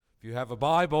If you have a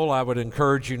Bible, I would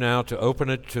encourage you now to open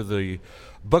it to the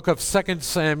book of 2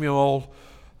 Samuel.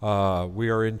 We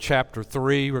are in chapter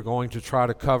 3. We're going to try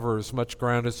to cover as much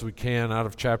ground as we can out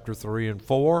of chapter 3 and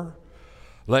 4.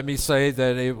 Let me say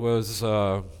that it was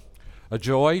a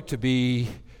joy to be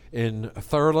in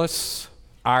Thurles,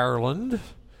 Ireland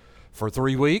for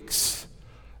 3 weeks.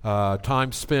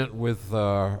 Time spent with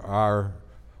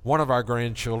one of our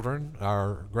grandchildren,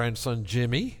 our grandson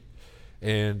Jimmy.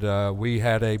 And we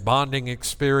had a bonding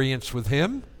experience with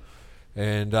him.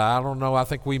 And I don't know, I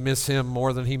think we miss him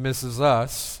more than he misses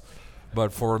us.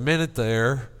 But for a minute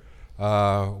there,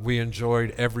 we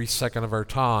enjoyed every second of our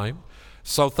time.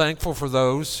 So thankful for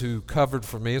those who covered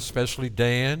for me, especially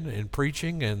Dan in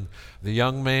preaching, and the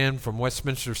young man from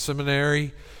Westminster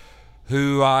Seminary,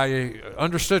 who I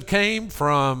understood came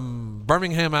from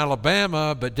Birmingham,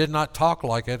 Alabama, but did not talk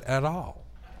like it at all.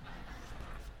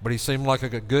 But he seemed like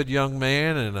a good young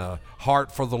man and a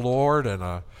heart for the Lord and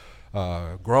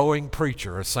a growing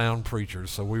preacher, a sound preacher.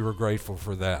 So we were grateful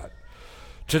for that.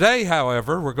 Today,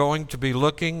 however, we're going to be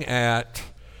looking at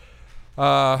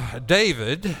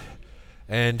David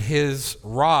and his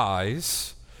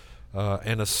rise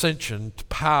and ascension to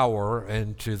power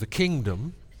and to the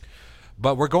kingdom.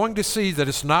 But we're going to see that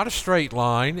it's not a straight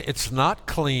line, it's not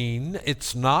clean,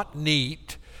 it's not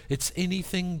neat, it's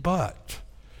anything but.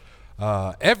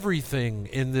 Everything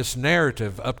in this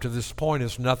narrative up to this point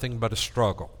is nothing but a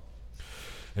struggle.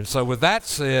 And so with that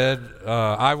said,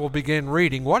 I will begin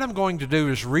reading. What I'm going to do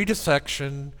is read a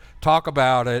section, talk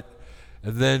about it,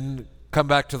 and then come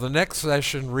back to the next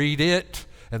session, read it,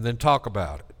 and then talk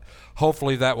about it.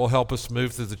 Hopefully that will help us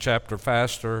move through the chapter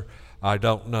faster. I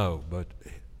don't know, but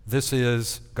this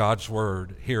is God's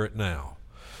word. Hear it now.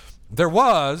 There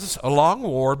was a long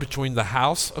war between the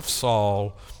house of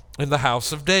Saul in the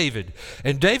house of David.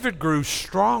 And David grew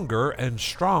stronger and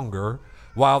stronger,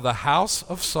 while the house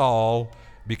of Saul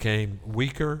became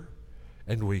weaker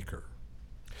and weaker.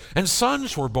 And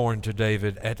sons were born to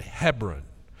David at Hebron.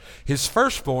 His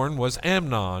firstborn was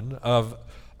Amnon of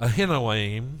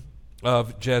Ahinoam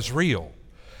of Jezreel,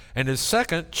 and his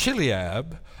second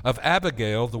Chileab of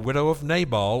Abigail, the widow of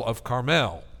Nabal of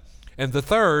Carmel, and the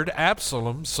third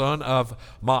Absalom, son of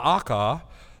Maacah,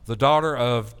 the daughter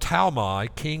of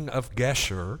Talmai, king of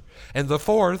Geshur, and the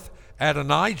fourth,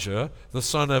 Adonijah, the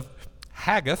son of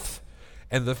Haggith,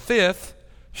 and the fifth,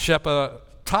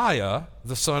 Shephatiah,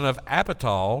 the son of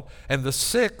Abital, and the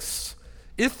sixth,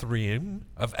 Ithream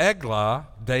of Eglah,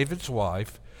 David's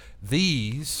wife.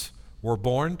 These were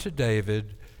born to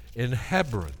David in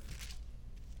Hebron.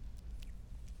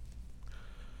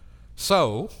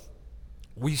 So,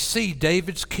 we see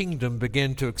David's kingdom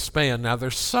begin to expand. Now,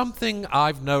 there's something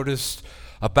I've noticed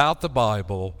about the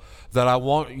Bible that I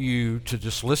want you to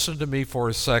just listen to me for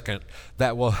a second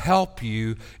that will help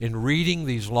you in reading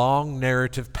these long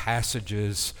narrative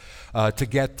passages to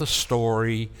get the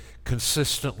story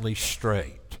consistently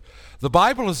straight. The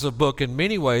Bible is a book in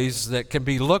many ways that can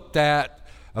be looked at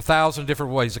 1,000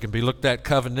 different ways. It can be looked at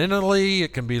covenantally,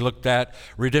 it can be looked at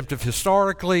redemptive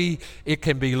historically, it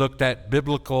can be looked at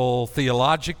biblical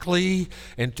theologically,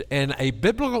 and a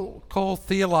biblical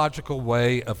theological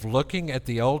way of looking at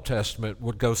the Old Testament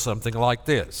would go something like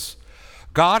this.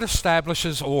 God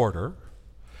establishes order,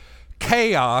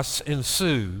 chaos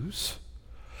ensues,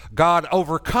 God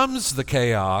overcomes the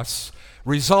chaos,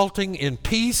 resulting in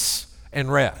peace and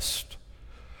rest.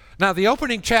 Now, the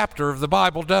opening chapter of the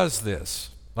Bible does this.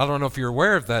 I don't know if you're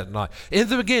aware of that or not. In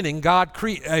the beginning, God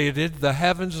created the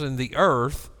heavens and the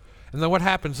earth. And then what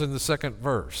happens in the second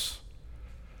verse?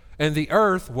 And the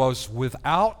earth was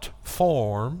without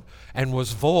form and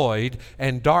was void,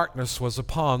 and darkness was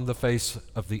upon the face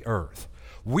of the earth.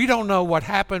 We don't know what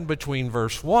happened between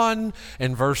verse 1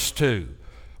 and verse 2.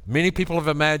 Many people have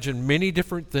imagined many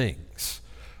different things.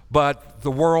 But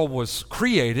the world was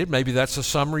created, maybe that's a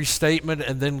summary statement,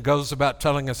 and then goes about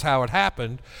telling us how it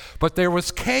happened. But there was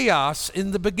chaos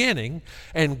in the beginning,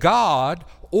 and God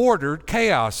ordered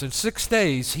chaos. In 6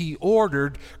 days, He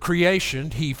ordered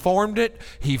creation. He formed it,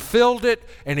 He filled it,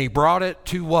 and He brought it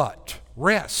to what?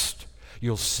 Rest.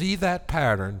 You'll see that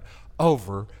pattern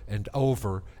over and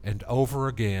over and over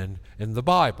again in the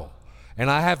Bible. And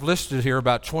I have listed here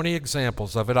about 20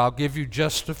 examples of it. I'll give you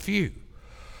just a few.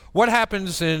 What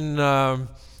happens in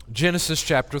Genesis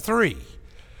chapter 3?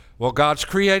 Well, God's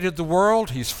created the world.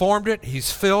 He's formed it. He's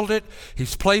filled it.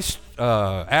 He's placed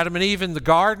Adam and Eve in the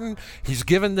garden. He's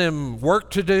given them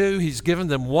work to do. He's given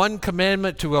them one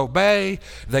commandment to obey.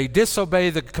 They disobey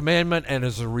the commandment, and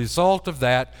as a result of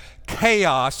that,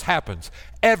 chaos happens.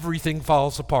 Everything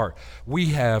falls apart. We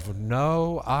have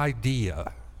no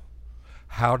idea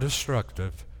how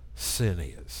destructive sin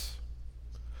is?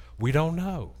 We don't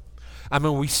know. I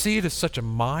mean, we see it as such a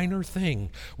minor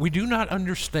thing. We do not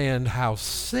understand how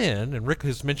sin, and Rick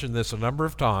has mentioned this a number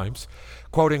of times,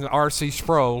 quoting R.C.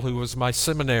 Sproul, who was my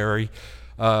seminary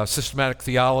systematic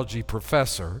theology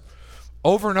professor,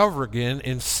 over and over again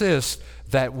insists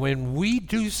that when we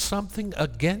do something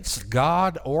against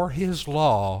God or His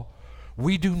law,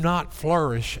 we do not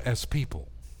flourish as people.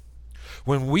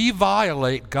 When we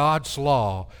violate God's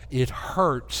law, it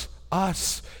hurts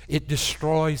us. It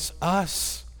destroys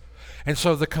us. And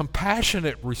so the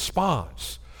compassionate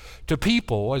response to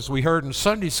people, as we heard in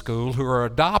Sunday school, who are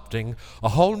adopting a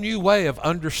whole new way of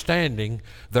understanding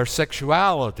their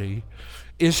sexuality,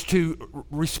 is to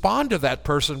respond to that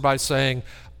person by saying,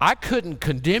 I couldn't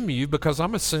condemn you because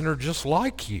I'm a sinner just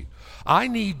like you. I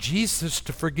need Jesus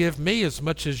to forgive me as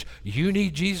much as you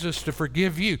need Jesus to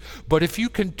forgive you. But if you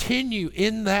continue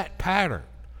in that pattern,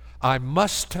 I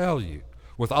must tell you,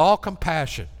 with all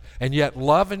compassion and yet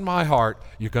love in my heart,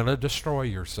 you're going to destroy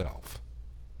yourself.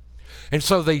 And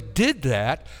so they did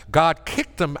that. God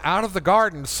kicked them out of the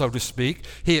garden, so to speak.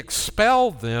 He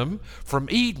expelled them from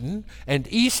Eden,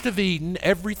 and east of Eden,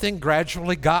 everything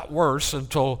gradually got worse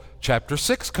until chapter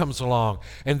 6 comes along.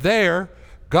 And there,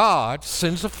 God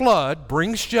sends a flood,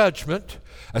 brings judgment,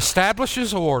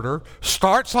 establishes order,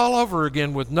 starts all over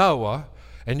again with Noah,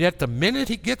 and yet the minute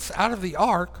he gets out of the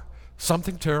ark,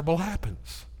 something terrible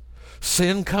happens.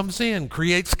 Sin comes in,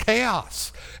 creates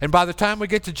chaos. And by the time we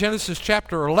get to Genesis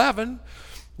chapter 11,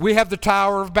 we have the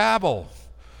Tower of Babel.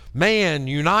 Man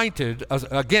united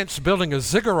against building a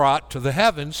ziggurat to the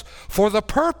heavens for the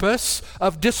purpose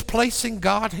of displacing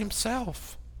God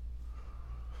Himself.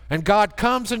 And God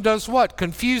comes and does what?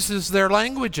 Confuses their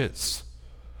languages.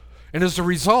 And as a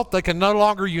result, they can no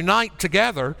longer unite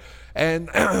together,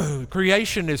 and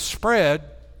creation is spread.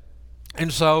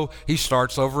 And so He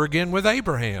starts over again with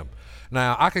Abraham.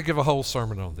 Now, I could give a whole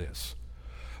sermon on this.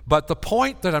 But the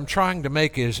point that I'm trying to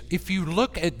make is, if you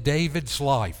look at David's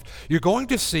life, you're going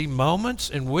to see moments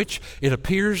in which it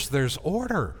appears there's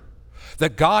order,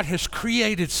 that God has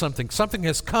created something. Something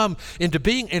has come into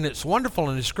being, and it's wonderful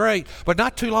and it's great, but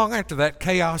not too long after that,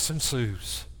 chaos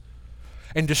ensues,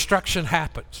 and destruction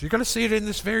happens. You're going to see it in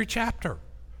this very chapter,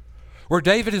 where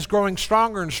David is growing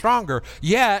stronger and stronger,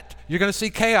 yet you're going to see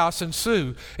chaos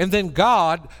ensue. And then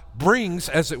God brings,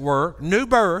 as it were, new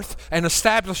birth and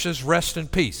establishes rest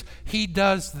and peace. He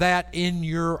does that in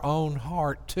your own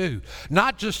heart too.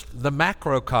 Not just the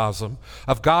macrocosm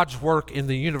of God's work in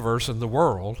the universe and the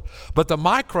world, but the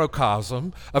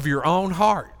microcosm of your own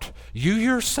heart. You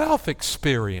yourself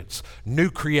experience new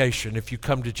creation if you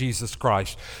come to Jesus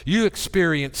Christ. You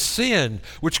experience sin,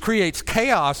 which creates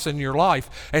chaos in your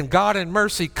life, and God in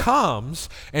mercy comes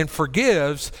and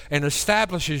forgives and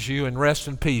establishes you in rest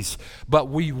and peace. But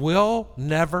we will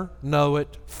never know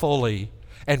it fully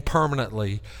and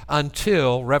permanently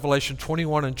until Revelation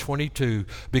 21 and 22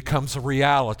 becomes a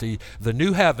reality. The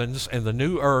new heavens and the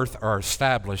new earth are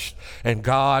established, and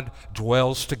God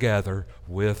dwells together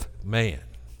with man.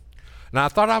 Now, I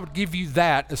thought I would give you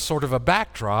that as sort of a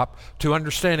backdrop to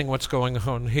understanding what's going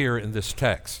on here in this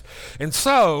text. And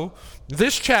so,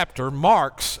 this chapter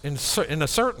marks, in a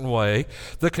certain way,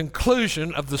 the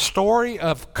conclusion of the story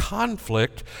of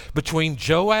conflict between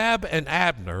Joab and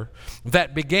Abner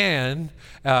that began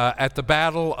at the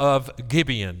Battle of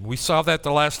Gibeon. We saw that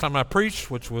the last time I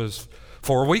preached, which was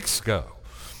 4 weeks ago.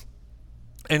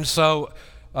 And so,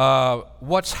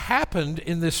 what's happened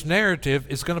in this narrative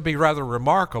is going to be rather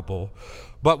remarkable,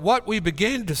 but what we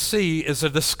begin to see is a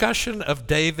discussion of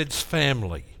David's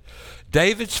family.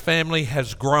 David's family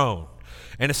has grown,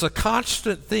 and it's a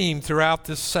constant theme throughout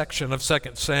this section of 2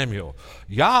 Samuel.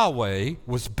 Yahweh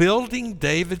was building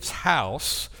David's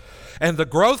house, and the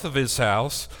growth of his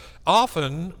house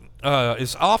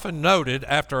is often noted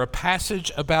after a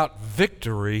passage about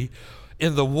victory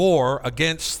in the war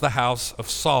against the house of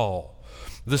Saul.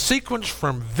 The sequence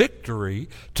from victory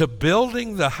to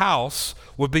building the house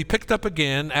would be picked up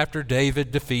again after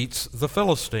David defeats the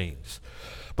Philistines.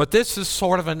 But this is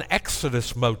sort of an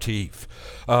Exodus motif.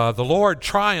 The Lord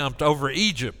triumphed over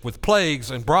Egypt with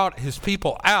plagues and brought His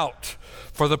people out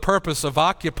for the purpose of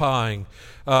occupying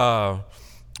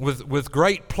with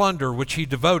great plunder, which He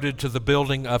devoted to the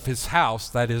building of His house,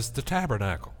 that is the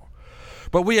tabernacle.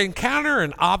 But we encounter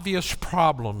an obvious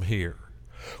problem here.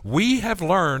 We have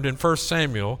learned in 1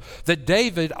 Samuel that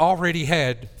David already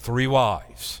had 3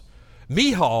 wives.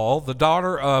 Michal, the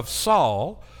daughter of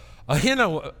Saul,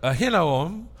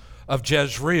 Ahinoam of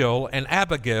Jezreel, and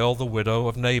Abigail, the widow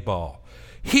of Nabal.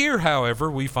 Here,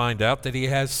 however, we find out that he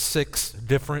has 6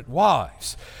 different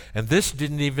wives. And this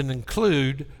didn't even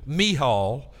include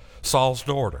Michal, Saul's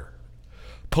daughter.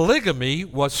 Polygamy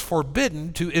was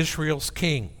forbidden to Israel's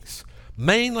kings,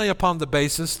 mainly upon the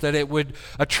basis that it would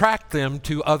attract them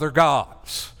to other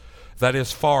gods, that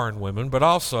is, foreign women, but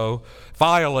also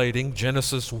violating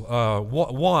Genesis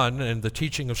 1 and the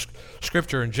teaching of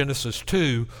Scripture in Genesis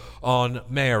 2 on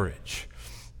marriage.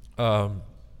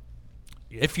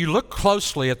 If you look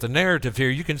closely at the narrative here,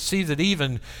 you can see that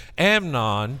even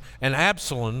Amnon and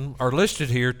Absalom are listed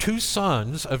here, two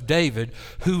sons of David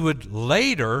who would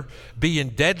later be in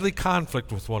deadly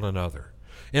conflict with one another.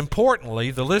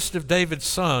 Importantly, the list of David's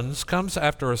sons comes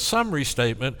after a summary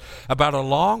statement about a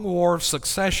long war of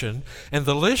succession, and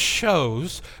the list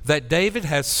shows that David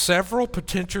has several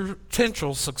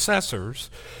potential successors,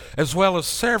 as well as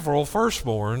several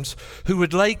firstborns who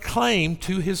would lay claim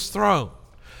to his throne.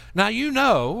 Now,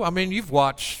 you've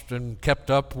watched and kept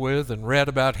up with and read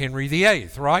about Henry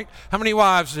VIII, right? How many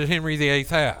wives did Henry VIII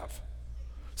have?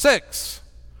 6.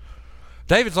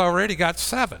 David's already got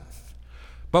 7.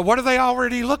 But what are they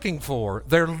already looking for?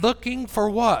 They're looking for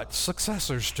what?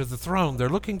 Successors to the throne. They're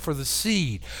looking for the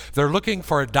seed. They're looking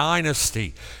for a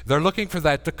dynasty. They're looking for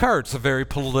that to occur. It's a very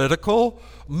political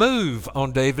move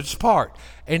on David's part.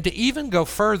 And to even go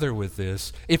further with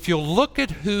this, if you'll look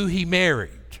at who he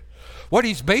married, what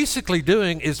he's basically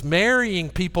doing is marrying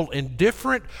people in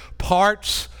different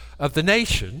parts of the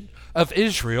nation of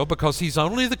Israel, because he's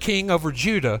only the king over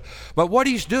Judah. But what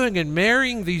he's doing in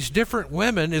marrying these different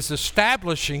women is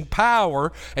establishing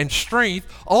power and strength,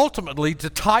 ultimately to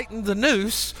tighten the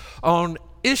noose on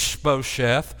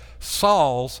Ishbosheth,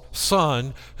 Saul's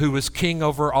son, who was king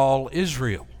over all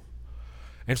Israel.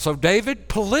 And so David,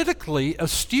 politically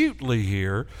astutely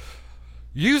here,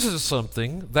 uses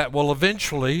something that will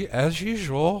eventually, as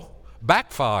usual,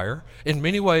 backfire in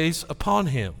many ways upon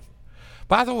him.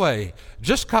 By the way,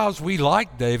 just because we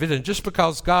like David and just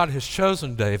because God has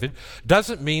chosen David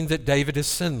doesn't mean that David is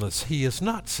sinless. He is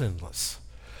not sinless.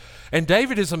 And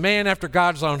David is a man after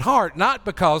God's own heart, not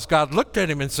because God looked at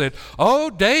him and said, "Oh,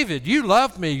 David, you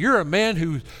love me. You're a man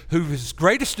whose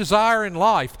greatest desire in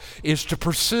life is to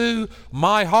pursue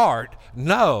my heart."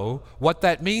 No, what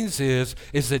that means is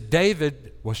that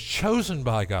David was chosen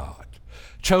by God,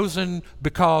 chosen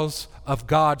because of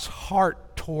God's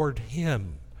heart toward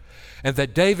him. And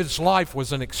that David's life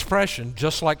was an expression,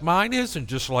 just like mine is and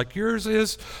just like yours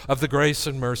is, of the grace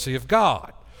and mercy of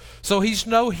God. So he's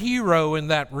no hero in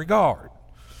that regard.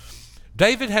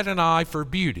 David had an eye for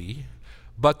beauty,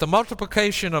 but the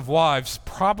multiplication of wives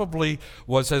probably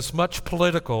was as much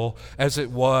political as it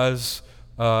was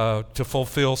to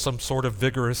fulfill some sort of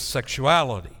vigorous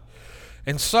sexuality.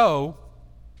 And so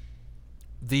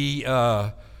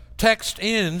the text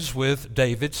ends with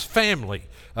David's family.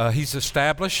 He's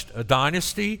established a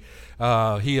dynasty.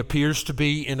 He appears to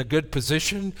be in a good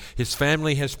position. His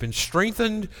family has been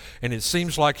strengthened, and it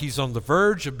seems like he's on the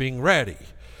verge of being ready.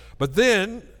 But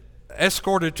then,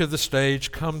 escorted to the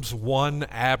stage, comes one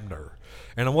Abner.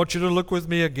 And I want you to look with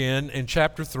me again in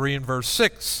chapter 3 and verse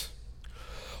 6.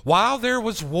 While there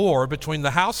was war between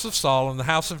the house of Saul and the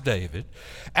house of David,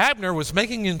 Abner was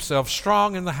making himself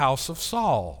strong in the house of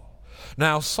Saul.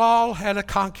 Now Saul had a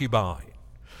concubine,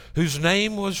 whose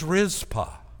name was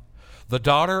Rizpah, the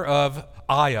daughter of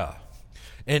Aiah.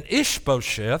 And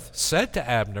Ishbosheth said to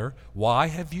Abner, "Why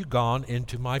have you gone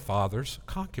into my father's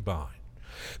concubine?"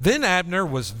 Then Abner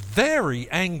was very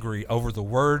angry over the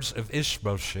words of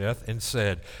Ishbosheth and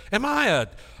said, "Am I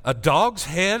a dog's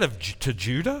head of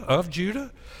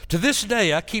Judah? To this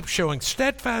day I keep showing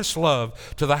steadfast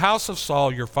love to the house of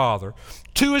Saul your father,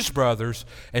 to his brothers,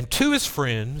 and to his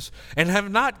friends, and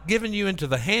have not given you into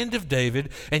the hand of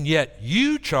David, and yet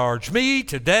you charge me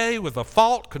today with a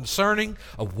fault concerning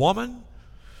a woman?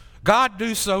 God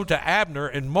do so to Abner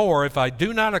and more if I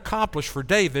do not accomplish for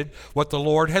David what the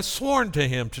Lord has sworn to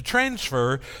him, to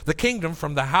transfer the kingdom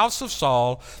from the house of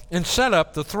Saul and set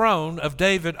up the throne of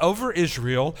David over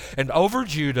Israel and over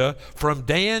Judah from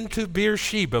Dan to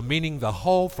Beersheba," meaning the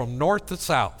whole, from north to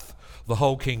south, the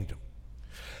whole kingdom.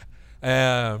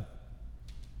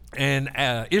 And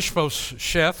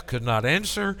Ishbosheth could not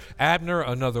answer Abner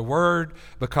another word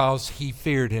because he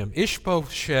feared him.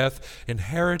 Ishbosheth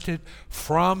inherited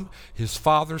from his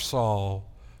father Saul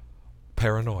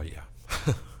paranoia.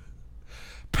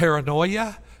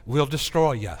 Paranoia will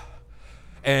destroy you.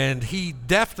 And he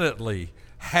definitely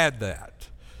had that.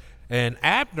 And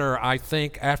Abner, I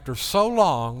think, after so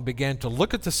long, began to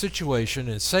look at the situation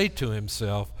and say to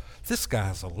himself, "This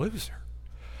guy's a loser.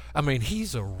 I mean,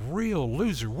 he's a real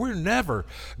loser. We're never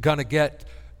going to get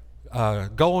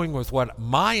going with what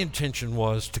my intention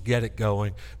was to get it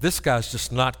going. This guy's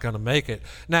just not going to make it."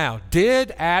 Now,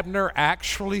 did Abner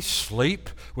actually sleep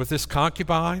with this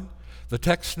concubine? The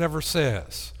text never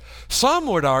says. Some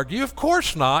would argue, of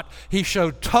course not. He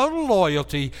showed total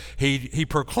loyalty. He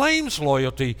proclaims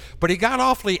loyalty, but he got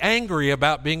awfully angry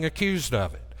about being accused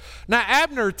of it. Now,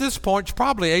 Abner at this point is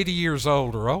probably 80 years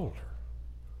old or older.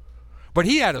 But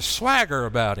he had a swagger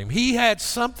about him. He had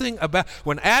something about,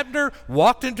 when Abner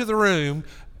walked into the room,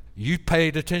 you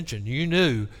paid attention. You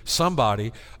knew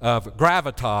somebody of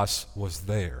gravitas was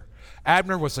there.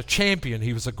 Abner was a champion.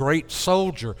 He was a great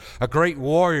soldier, a great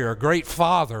warrior, a great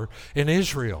father in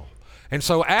Israel. And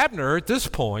so Abner at this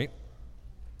point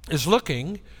is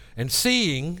looking and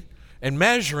seeing and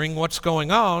measuring what's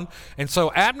going on. And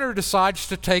so Abner decides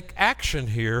to take action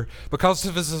here because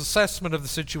of his assessment of the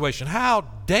situation. How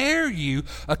dare you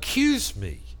accuse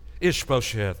me,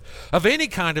 Ishbosheth, of any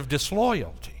kind of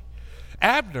disloyalty?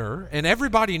 Abner, and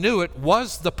everybody knew it,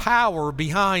 was the power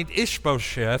behind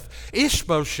Ishbosheth.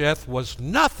 Ishbosheth was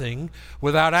nothing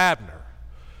without Abner.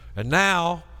 And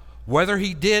now, whether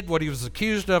he did what he was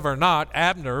accused of or not,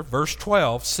 Abner, verse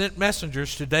 12, sent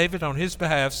messengers to David on his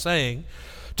behalf, saying,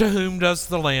 "To whom does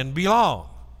the land belong?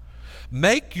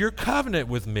 Make your covenant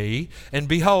with me, and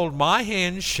behold, my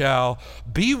hand shall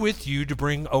be with you to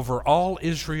bring over all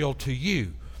Israel to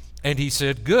you." And he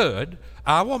said, "Good,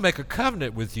 I will make a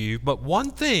covenant with you, but one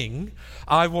thing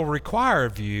I will require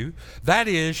of you, that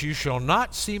is, you shall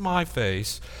not see my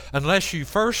face unless you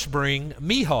first bring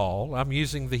Mihal." I'm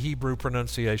using the Hebrew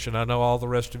pronunciation. I know all the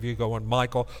rest of you going,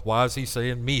 "Michael, why is he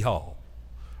saying Mihal?"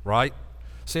 Right?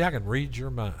 See, I can read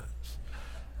your minds.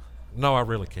 No, I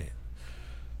really can't.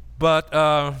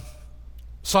 But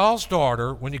Saul's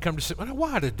daughter, when you come to see,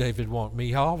 why did David want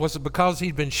Mihal? Was it because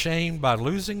he'd been shamed by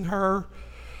losing her?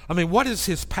 I mean, what is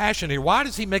his passion here? Why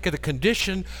does he make it a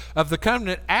condition of the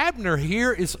covenant? Abner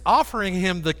here is offering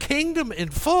him the kingdom in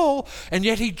full, and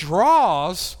yet he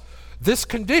draws this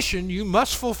condition you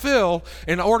must fulfill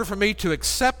in order for me to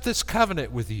accept this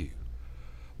covenant with you.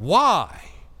 Why?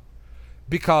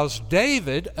 Because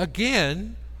David,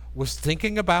 again, was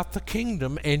thinking about the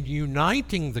kingdom and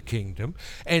uniting the kingdom,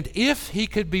 and if he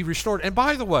could be restored. And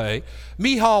by the way,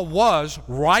 Michal was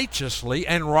righteously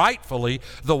and rightfully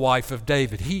the wife of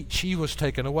David. She was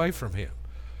taken away from him.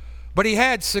 But he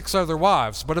had 6 other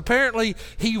wives. But apparently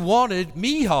he wanted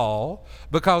Michal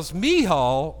because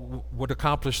Michal would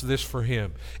accomplish this for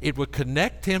him. It would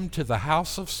connect him to the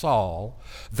house of Saul,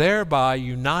 thereby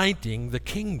uniting the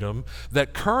kingdom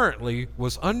that currently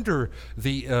was under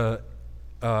the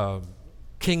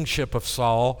kingship of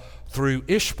Saul through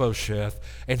Ishbosheth,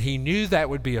 and he knew that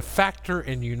would be a factor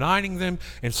in uniting them.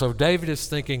 And so David is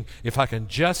thinking, if I can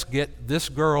just get this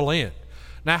girl in.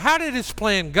 Now, how did his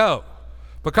plan go?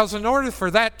 Because in order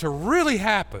for that to really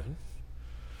happen,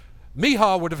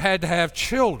 Michal would have had to have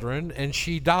children, and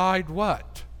she died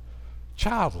what?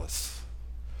 Childless.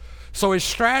 So his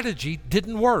strategy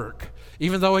didn't work,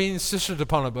 even though he insisted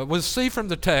upon it. But we'll see from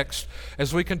the text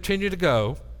as we continue to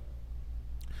go.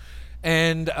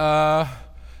 And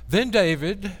then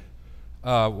David,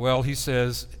 he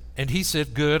says, and he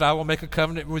said, "Good, I will make a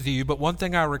covenant with you, but one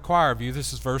thing I require of you,"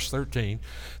 this is verse 13,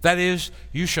 "that is,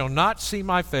 you shall not see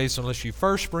my face unless you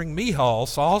first bring Michal,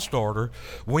 Saul's daughter,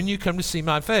 when you come to see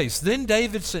my face." Then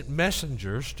David sent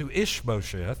messengers to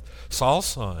Ishbosheth, Saul's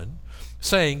son,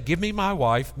 saying, "Give me my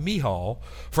wife Michal,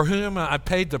 for whom I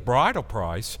paid the bridal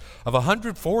price of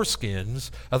 100 foreskins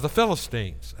of the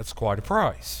Philistines." That's quite a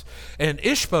price. And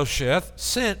Ishbosheth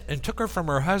sent and took her from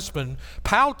her husband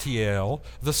Paltiel,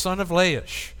 the son of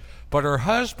Laish. But her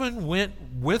husband went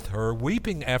with her,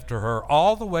 weeping after her,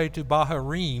 all the way to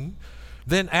Bahurim.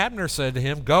 Then Abner said to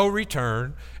him, "Go,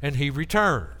 return," and he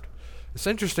returned. It's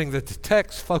interesting that the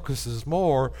text focuses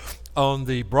more on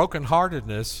the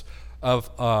brokenheartedness of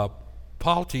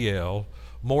Paltiel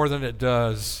more than it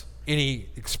does any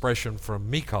expression from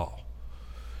Michal.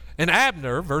 And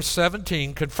Abner, verse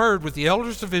 17, conferred with the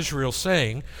elders of Israel,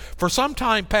 saying, "For some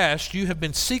time past you have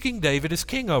been seeking David as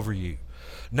king over you.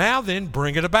 Now then,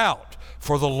 bring it about.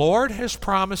 For the Lord has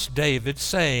promised David,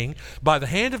 saying, by the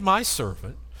hand of my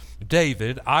servant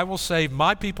David, I will save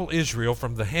my people Israel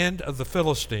from the hand of the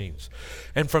Philistines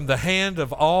and from the hand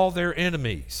of all their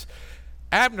enemies."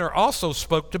 Abner also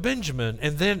spoke to Benjamin,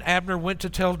 and then Abner went to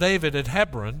tell David at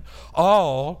Hebron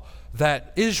all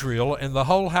that Israel and the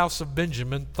whole house of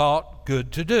Benjamin thought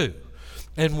good to do.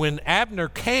 And when Abner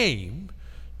came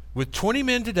with 20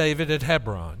 men to David at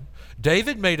Hebron,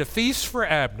 David made a feast for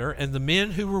Abner and the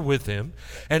men who were with him.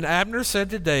 And Abner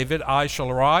said to David, "I shall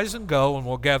arise and go, and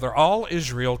will gather all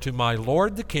Israel to my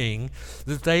lord the king,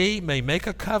 that they may make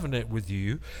a covenant with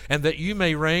you, and that you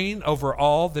may reign over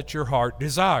all that your heart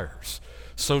desires."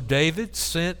 So David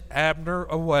sent Abner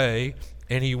away,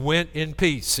 and he went in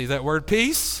peace. See that word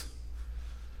peace?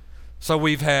 So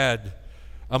we've had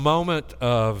a moment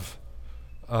of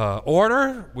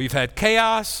order, we've had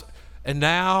chaos, and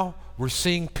now we're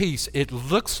seeing peace. It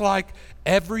looks like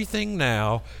everything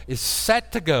now is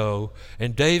set to go,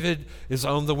 and David is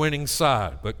on the winning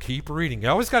side. But keep reading. You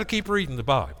always got to keep reading the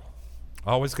Bible.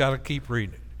 Always got to keep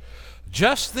reading it.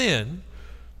 Just then,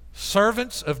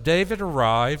 servants of David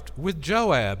arrived with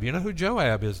Joab. You know who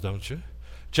Joab is, don't you?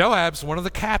 Joab's one of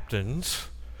the captains,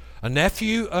 a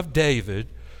nephew of David,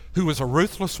 who was a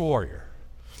ruthless warrior,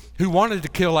 who wanted to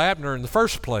kill Abner in the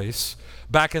first place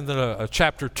back in the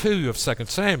chapter 2 of 2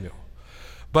 Samuel.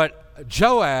 But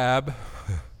Joab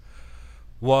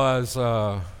was,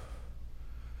 I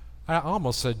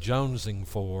almost said jonesing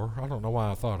for. I don't know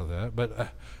why I thought of that.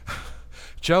 But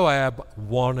Joab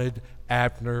wanted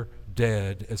Abner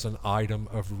dead as an item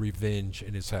of revenge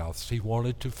in his house. He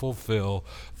wanted to fulfill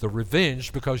the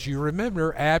revenge because you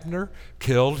remember Abner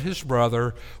killed his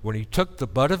brother when he took the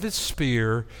butt of his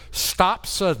spear, stopped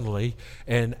suddenly,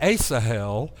 and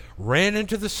Asahel ran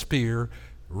into the spear,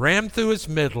 rammed through his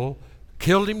middle,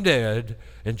 killed him dead,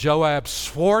 and Joab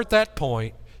swore at that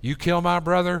point, "You kill my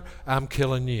brother, I'm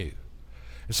killing you."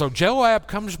 And so Joab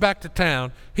comes back to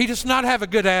town. He does not have a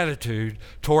good attitude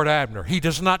toward Abner. He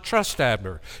does not trust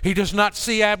Abner. He does not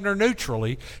see Abner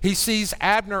neutrally. He sees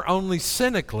Abner only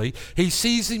cynically. He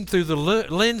sees him through the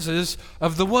lenses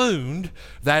of the wound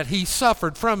that he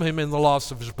suffered from him in the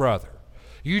loss of his brother.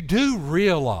 You do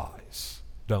realize,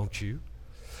 don't you,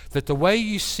 that the way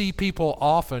you see people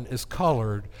often is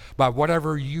colored by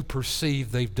whatever you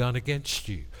perceive they've done against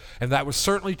you. And that was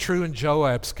certainly true in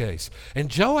Joab's case. And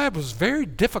Joab was very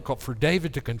difficult for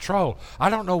David to control. I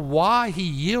don't know why he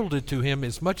yielded to him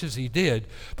as much as he did,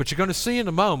 but you're going to see in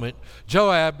a moment,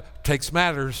 Joab takes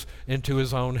matters into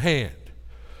his own hand.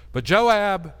 But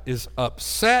Joab is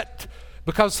upset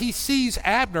because he sees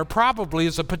Abner probably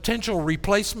as a potential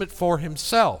replacement for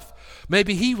himself.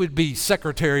 Maybe he would be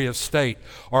Secretary of State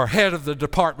or head of the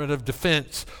Department of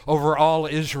Defense over all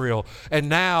Israel. And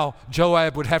now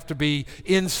Joab would have to be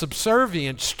in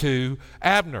subservience to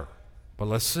Abner. But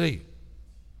let's see.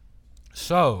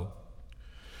 So,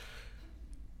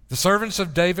 the servants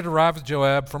of David arrived with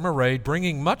Joab from a raid,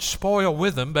 bringing much spoil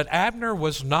with them, but Abner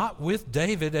was not with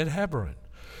David at Hebron,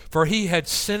 for he had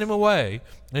sent him away,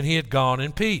 and he had gone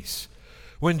in peace.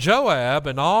 When Joab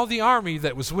and all the army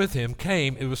that was with him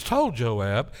came, it was told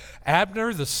Joab,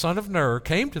 Abner the son of Ner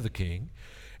came to the king,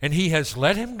 and he has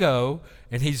let him go,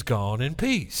 and he's gone in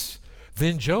peace.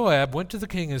 Then Joab went to the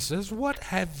king and says, "What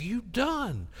have you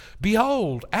done?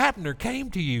 Behold, Abner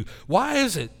came to you. Why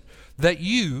is it that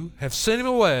you have sent him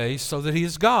away so that he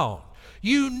is gone?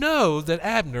 You know that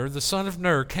Abner, the son of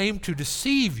Ner, came to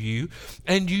deceive you,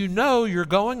 and you know you're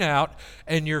going out,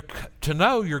 and you're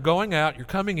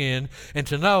coming in, and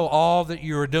to know all that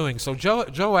you are doing." So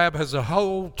Joab has a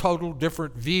whole total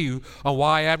different view on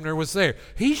why Abner was there.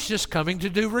 He's just coming to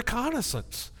do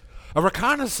reconnaissance, a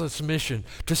reconnaissance mission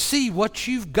to see what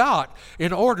you've got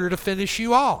in order to finish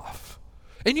you off.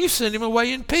 And you send him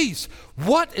away in peace.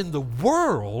 What in the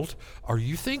world are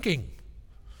you thinking?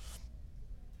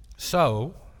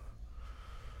 So,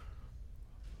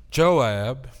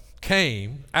 Joab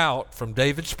came out from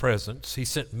David's presence. He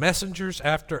sent messengers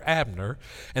after Abner,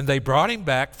 and they brought him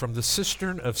back from the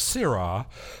cistern of Sirah,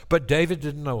 but David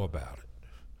didn't know about it.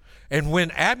 And when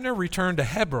Abner returned to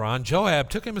Hebron, Joab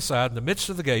took him aside in the midst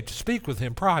of the gate to speak with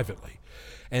him privately.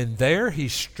 And there he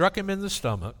struck him in the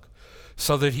stomach,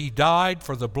 so that he died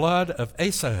for the blood of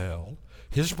Asahel,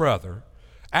 his brother.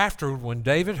 Afterward, when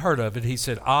David heard of it, he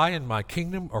said, "I and my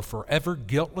kingdom are forever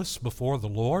guiltless before the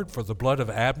Lord for the blood of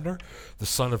Abner, the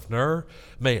son of Ner.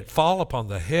 May it fall upon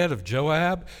the head of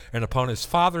Joab and upon his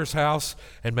father's house,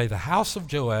 and may the house of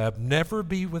Joab never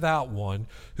be without one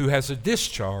who has a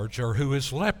discharge, or who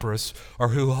is leprous, or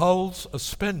who holds a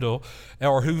spindle,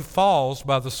 or who falls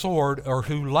by the sword, or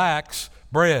who lacks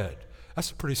bread."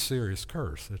 That's a pretty serious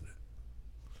curse, isn't it?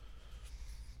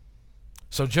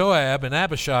 So Joab and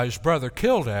Abishai, his brother,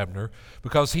 killed Abner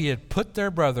because he had put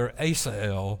their brother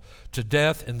Asahel to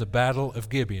death in the battle of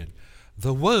Gibeon.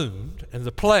 The wound and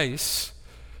the place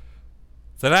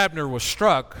that Abner was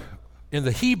struck in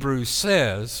the Hebrew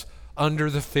says under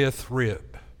the fifth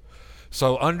rib.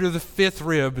 So under the fifth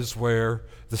rib is where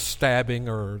the stabbing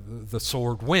or the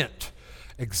sword went.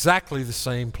 Exactly the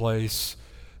same place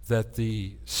that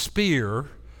the spear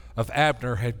of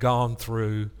Abner had gone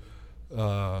through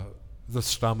the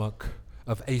stomach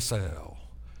of Asahel.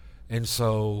 And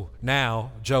so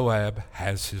now Joab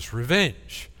has his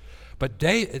revenge. But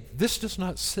this does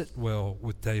not sit well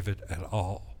with David at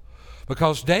all.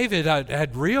 because David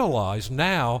had realized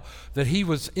now that he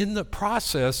was in the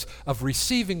process of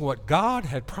receiving what God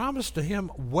had promised to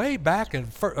him way back in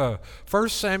 1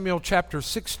 Samuel chapter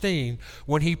 16,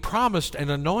 when he promised and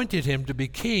anointed him to be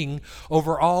king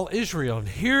over all Israel. And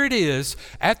here it is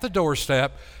at the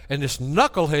doorstep, and this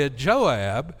knucklehead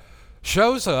Joab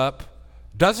shows up,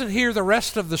 doesn't hear the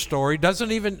rest of the story,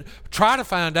 doesn't even try to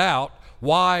find out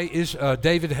why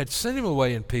David had sent him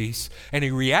away in peace, and he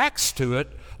reacts to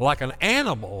it like an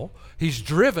animal. He's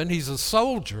driven, he's a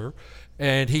soldier,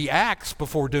 and he acts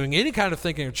before doing any kind of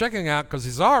thinking or checking out because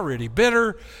he's already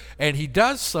bitter, and he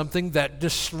does something that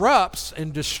disrupts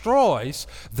and destroys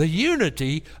the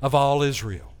unity of all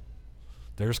Israel.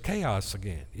 There's chaos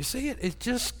again. You see it? It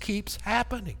just keeps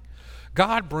happening.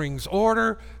 God brings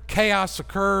order, chaos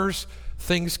occurs,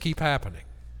 things keep happening.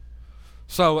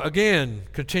 So again,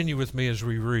 continue with me as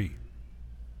we read.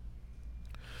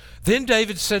 Then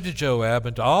David said to Joab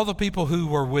and to all the people who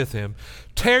were with him,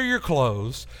 "Tear your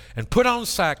clothes and put on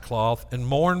sackcloth and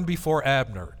mourn before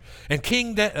Abner." And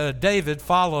King David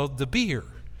followed the bier.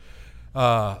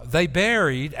 They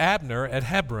buried Abner at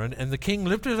Hebron, and the king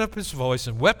lifted up his voice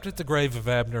and wept at the grave of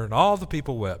Abner, and all the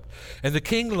people wept. And the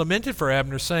king lamented for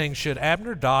Abner, saying, "Should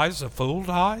Abner die as a fool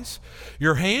dies?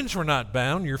 Your hands were not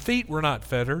bound, your feet were not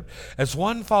fettered. As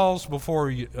one falls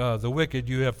before the wicked,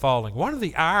 you have fallen." One of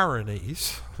the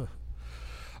ironies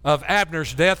of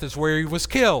Abner's death is where he was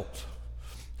killed.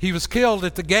 He was killed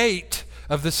at the gate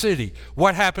of the city.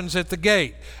 What happens at the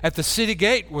gate? At the city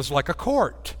gate was like a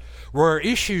court, where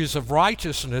issues of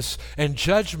righteousness and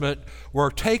judgment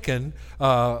were taken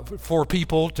for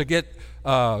people to get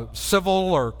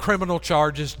civil or criminal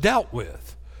charges dealt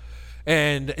with.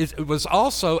 And it was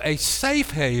also a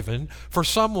safe haven for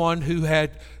someone who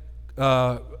had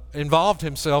involved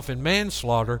himself in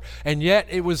manslaughter, and yet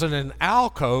it was in an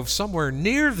alcove somewhere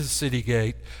near the city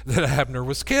gate that Abner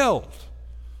was killed.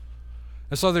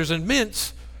 And so there's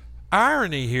immense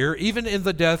irony here, even in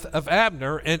the death of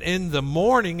Abner and in the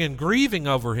mourning and grieving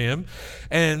over him.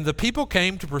 And the people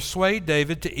came to persuade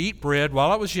David to eat bread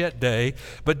while it was yet day.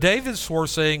 But David swore,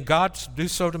 saying, "God do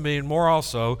so to me and more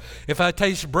also, if I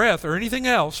taste breath or anything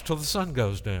else till the sun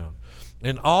goes down."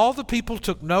 And all the people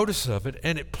took notice of it,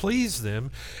 and it pleased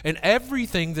them, and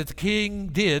everything that the king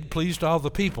did pleased all the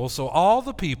people. So all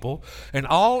the people and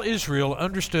all Israel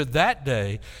understood that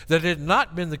day that it had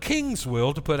not been the king's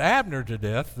will to put Abner to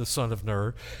death, the son of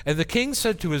Ner. And the king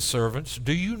said to his servants,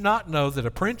 "Do you not know that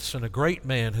a prince and a great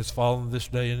man has fallen this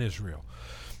day in Israel?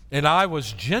 And I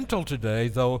was gentle today,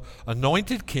 though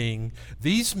anointed king.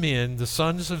 These men, the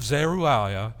sons of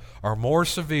Zeruiah, are more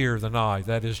severe than I,"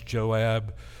 that is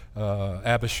Joab,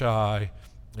 Abishai,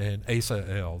 and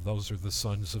Asahel, those are the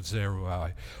sons of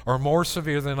Zeruiah, "are more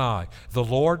severe than I. The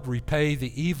Lord repay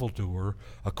the evildoer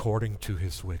according to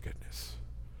his wickedness."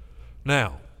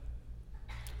 Now,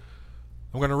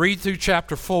 I'm going to read through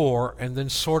chapter 4 and then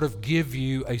sort of give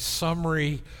you a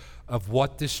summary of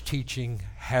what this teaching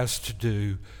has to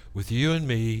do with you and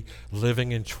me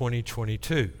living in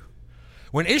 2022.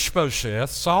 When Ishbosheth,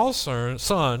 Saul's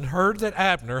son, heard that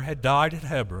Abner had died at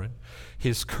Hebron,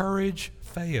 his courage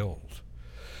failed,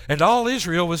 and all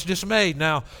Israel was dismayed.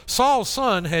 Now, Saul's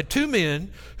son had two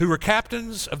men who were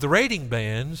captains of the raiding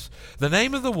bands. The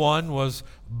name of the one was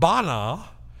Baanah,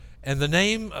 and the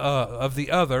name of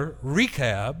the other,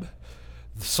 Rechab,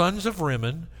 the sons of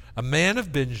Rimmon, a man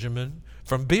of Benjamin,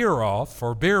 from Beeroth,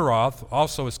 for Beeroth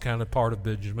also is counted part of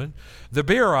Benjamin. The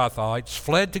Beerothites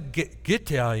fled to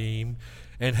Gittaim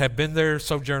and have been their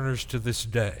sojourners to this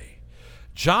day.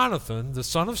 Jonathan, the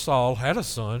son of Saul, had a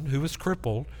son who was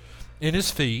crippled in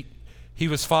his feet. He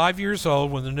was 5 years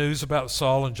old when the news about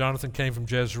Saul and Jonathan came from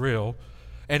Jezreel,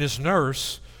 and his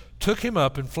nurse took him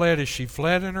up and fled as she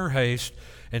fled in her haste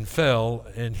and fell,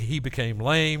 and he became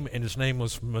lame, and his name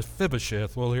was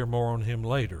Mephibosheth. We'll hear more on him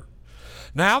later.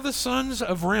 Now the sons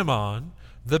of Rimmon,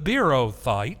 the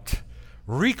Beerothite,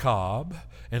 Rechab,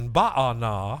 and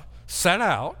Baanah set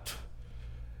out,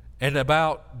 and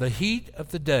about the heat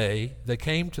of the day they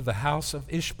came to the house of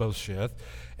Ishbosheth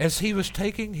as he was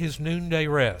taking his noonday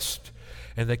rest.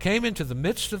 And they came into the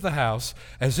midst of the house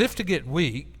as if to get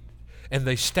weak, and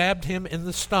they stabbed him in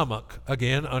the stomach,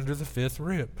 again under the fifth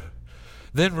rib.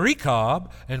 Then Rechab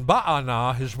and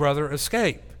Baanah his brother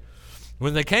escaped.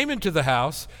 When they came into the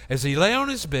house, as he lay on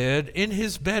his bed in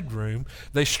his bedroom,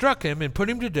 they struck him and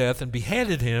put him to death and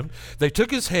beheaded him. They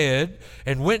took his head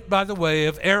and went by the way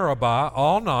of Arabah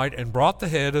all night and brought the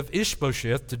head of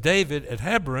Ishbosheth to David at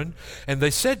Hebron. And they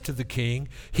said to the king,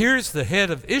 "Here is the head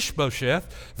of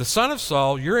Ishbosheth, the son of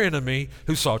Saul, your enemy,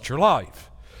 who sought your life.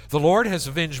 The Lord has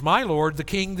avenged my lord the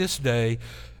king this day."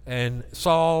 And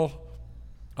Saul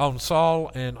on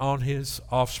Saul and on his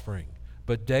offspring.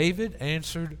 But David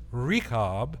answered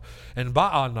Rechab and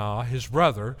Baanah his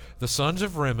brother, the sons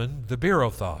of Rimmon the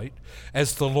Beerothite,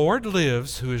 "As the Lord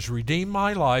lives, who has redeemed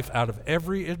my life out of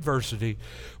every adversity,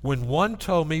 when one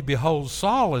told me, 'Behold,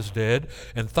 Saul is dead,'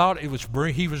 and thought he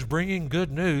was bringing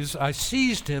good news, I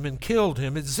seized him and killed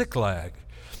him at Ziklag,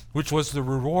 which was the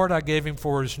reward I gave him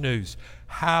for his news.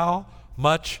 How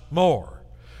much more?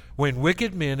 When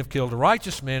wicked men have killed a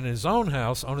righteous man in his own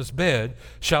house on his bed,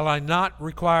 shall I not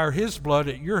require his blood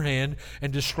at your hand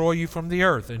and destroy you from the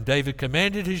earth?" And David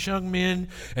commanded his young men,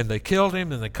 and they killed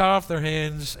him, and they cut off their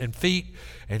hands and feet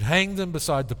and hanged them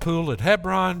beside the pool at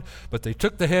Hebron. But they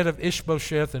took the head of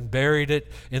Ishbosheth and buried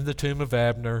it in the tomb of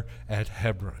Abner at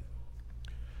Hebron.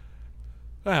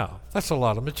 Now, that's a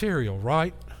lot of material,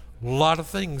 right? A lot of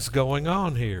things going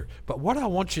on here. But what I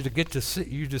want you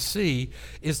to see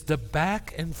is the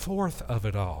back and forth of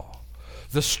it all,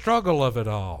 the struggle of it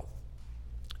all.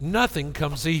 Nothing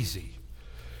comes easy.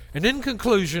 And in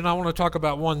conclusion, I want to talk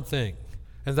about one thing,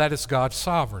 and that is God's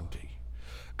sovereignty.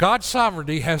 God's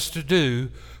sovereignty has to do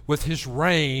with his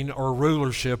reign or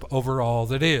rulership over all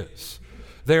that is.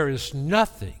 There is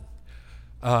nothing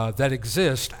that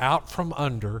exists out from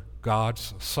under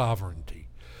God's sovereignty.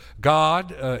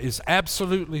 God is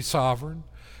absolutely sovereign.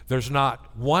 There's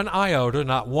not one iota,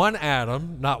 not one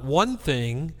atom, not one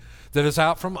thing that is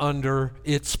out from under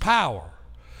its power.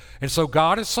 And so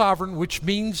God is sovereign, which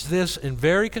means this in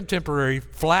very contemporary,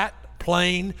 flat,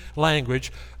 plain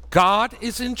language: God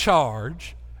is in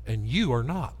charge and you are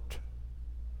not.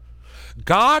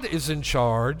 God is in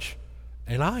charge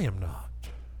and I am not.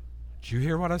 Did you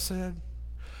hear what I said?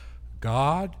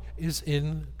 God is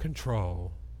in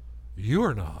control. You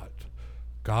are not.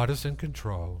 God is in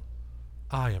control.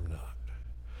 I am not.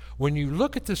 When you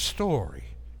look at this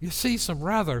story, you see some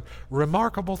rather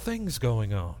remarkable things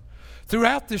going on.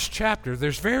 Throughout this chapter,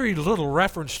 there's very little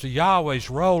reference to Yahweh's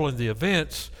role in the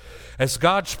events, as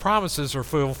God's promises are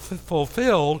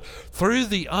fulfilled through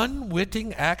the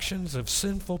unwitting actions of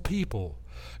sinful people.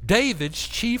 David's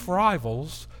chief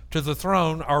rivals to the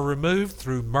throne are removed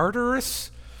through murderous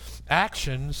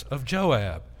actions of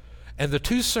Joab and the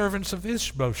two servants of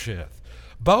Ishbosheth.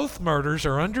 Both murders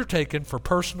are undertaken for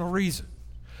personal reason.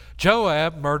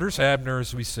 Joab murders Abner,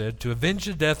 as we said, to avenge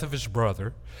the death of his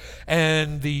brother,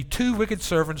 and the two wicked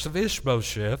servants of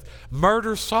Ishbosheth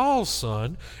murder Saul's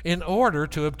son in order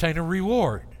to obtain a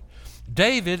reward.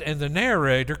 David and the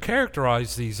narrator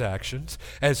characterize these actions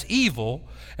as evil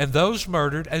and those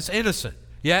murdered as innocent.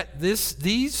 Yet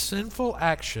these sinful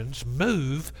actions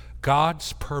move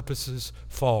God's purposes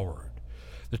forward.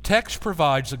 The text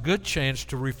provides a good chance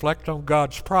to reflect on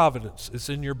God's providence. It's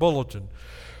in your bulletin.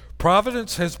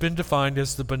 Providence has been defined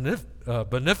as the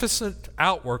beneficent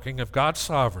outworking of God's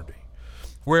sovereignty,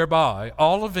 whereby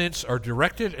all events are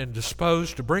directed and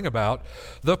disposed to bring about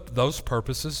those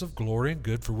purposes of glory and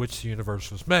good for which the universe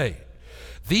was made.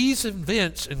 These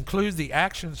events include the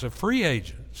actions of free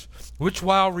agents, which,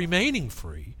 while remaining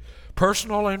free,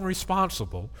 personal and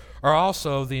responsible, are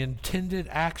also the intended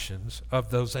actions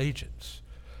of those agents.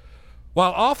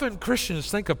 While often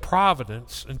Christians think of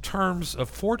providence in terms of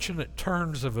fortunate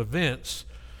turns of events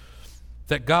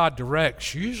that God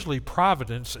directs, usually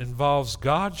providence involves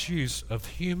God's use of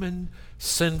human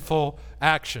sinful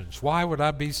actions. Why would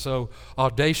I be so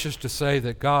audacious to say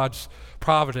that God's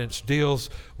providence deals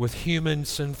with human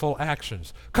sinful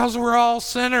actions? Because we're all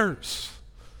sinners.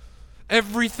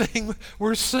 Everything,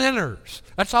 we're sinners.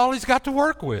 That's all he's got to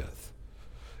work with,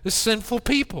 is sinful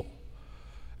people.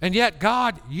 And yet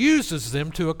God uses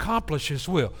them to accomplish his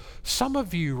will. Some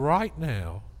of you right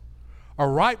now are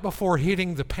right before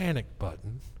hitting the panic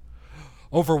button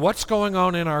over what's going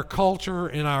on in our culture,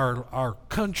 in our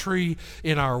country,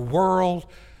 in our world.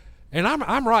 And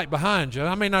I'm right behind you.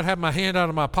 I may not have my hand out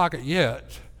of my pocket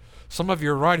yet. Some of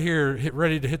you are right here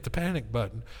ready to hit the panic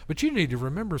button. But you need to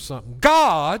remember something.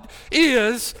 God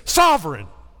is sovereign.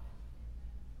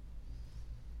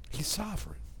 He's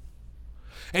sovereign.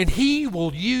 And he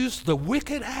will use the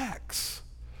wicked acts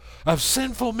of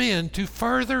sinful men to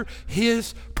further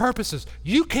his purposes.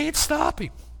 You can't stop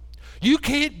him. You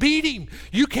can't beat him.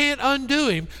 You can't undo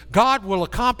him. God will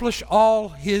accomplish all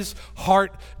his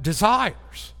heart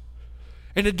desires.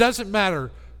 And it doesn't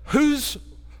matter who's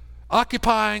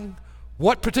occupying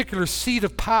what particular seat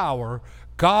of power,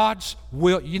 God's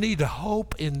will. You need to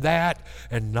hope in that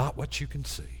and not what you can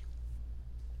see.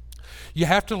 You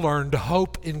have to learn to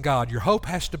hope in God. Your hope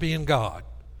has to be in God.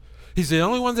 He's the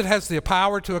only one that has the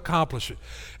power to accomplish it.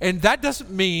 And that doesn't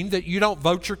mean that you don't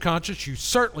vote your conscience. You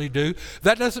certainly do.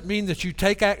 That doesn't mean that you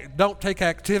don't take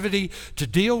activity to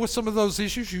deal with some of those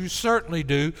issues. You certainly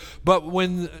do. But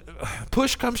when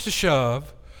push comes to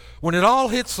shove, when it all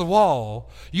hits the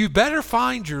wall, you better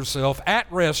find yourself at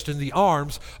rest in the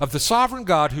arms of the sovereign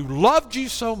God who loved you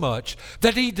so much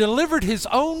that he delivered his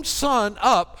own son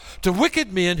up to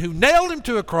wicked men who nailed him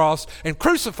to a cross and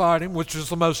crucified him, which was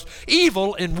the most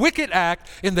evil and wicked act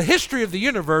in the history of the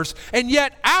universe. And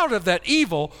yet out of that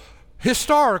evil,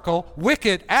 historical,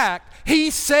 wicked act,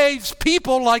 he saves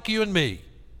people like you and me.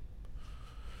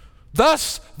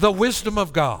 Thus, the wisdom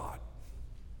of God.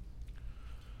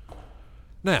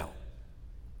 Now,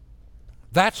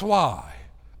 that's why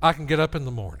I can get up in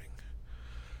the morning.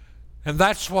 And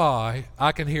that's why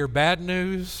I can hear bad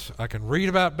news. I can read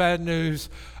about bad news.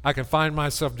 I can find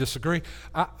myself disagreeing.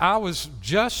 I was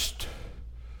just,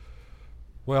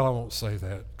 well, I won't say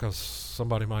that because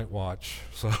somebody might watch.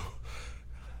 So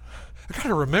I got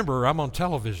to remember I'm on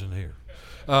television here.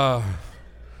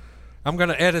 I'm going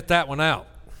to edit that one out,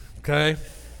 okay?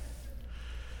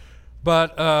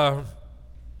 But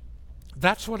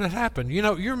that's what had happened. You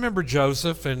know, you remember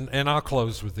Joseph, and I'll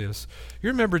close with this. You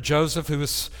remember Joseph, who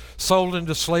was sold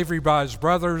into slavery by his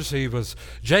brothers. He was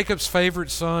Jacob's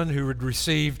favorite son who had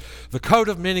received the coat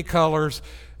of many colors.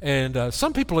 And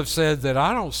some people have said that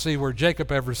I don't see where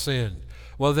Jacob ever sinned.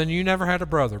 Well, then you never had a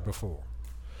brother before.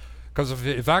 Because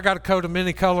if I got a coat of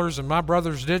many colors and my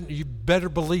brothers didn't, you better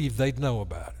believe they'd know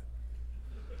about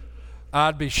it.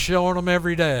 I'd be showing them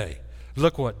every day.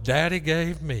 Look what Daddy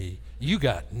gave me. You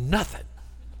got nothing.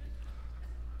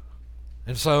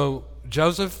 And so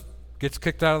Joseph gets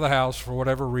kicked out of the house for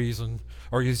whatever reason,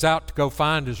 or he's out to go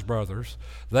find his brothers.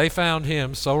 They found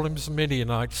him, sold him to some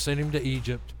Midianites, sent him to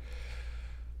Egypt.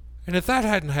 And if that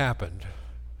hadn't happened,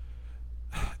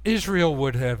 Israel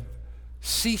would have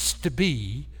ceased to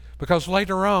be, because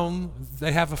later on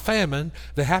they have a famine,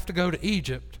 they have to go to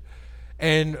Egypt,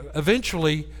 and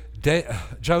eventually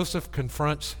Joseph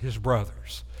confronts his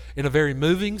brothers in a very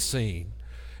moving scene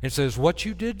and says, what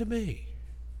you did to me,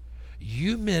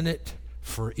 you meant it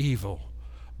for evil,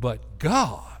 but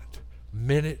God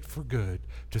meant it for good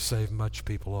to save much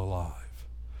people alive.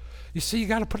 You see, you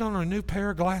got to put on a new pair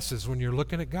of glasses when you're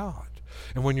looking at God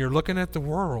and when you're looking at the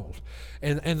world.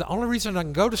 And the only reason I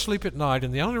can go to sleep at night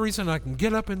and the only reason I can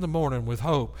get up in the morning with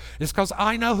hope is because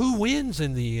I know who wins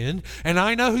in the end, and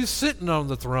I know who's sitting on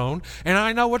the throne, and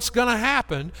I know what's going to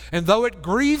happen. And though it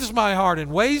grieves my heart and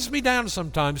weighs me down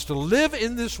sometimes to live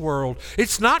in this world,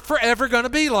 it's not forever going to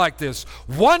be like this.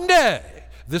 One day,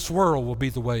 this world will be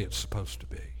the way it's supposed to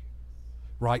be.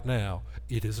 Right now,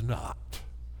 it is not.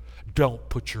 Don't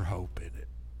put your hope in it.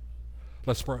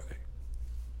 Let's pray.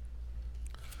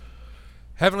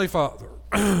 Heavenly Father,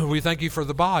 we thank you for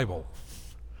the Bible.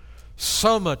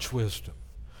 So much wisdom,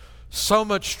 so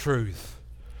much truth,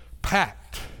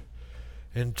 packed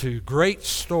into great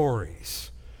stories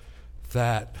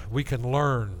that we can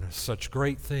learn such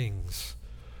great things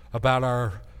about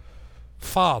our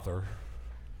Father,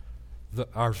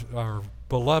 our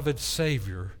beloved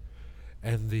Savior,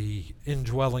 and the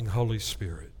indwelling Holy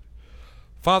Spirit.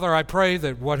 Father, I pray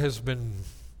that what has been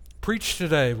preached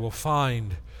today will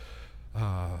find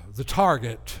the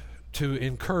target to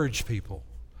encourage people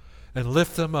and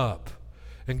lift them up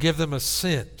and give them a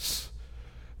sense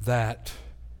that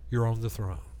you're on the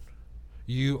throne.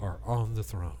 You are on the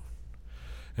throne.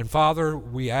 And Father,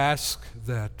 we ask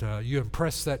that you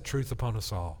impress that truth upon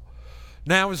us all.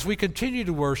 Now, as we continue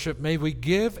to worship, may we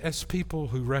give as people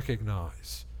who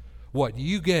recognize what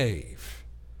you gave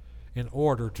in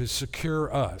order to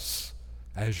secure us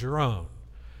as your own.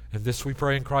 And this we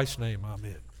pray in Christ's name.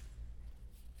 Amen.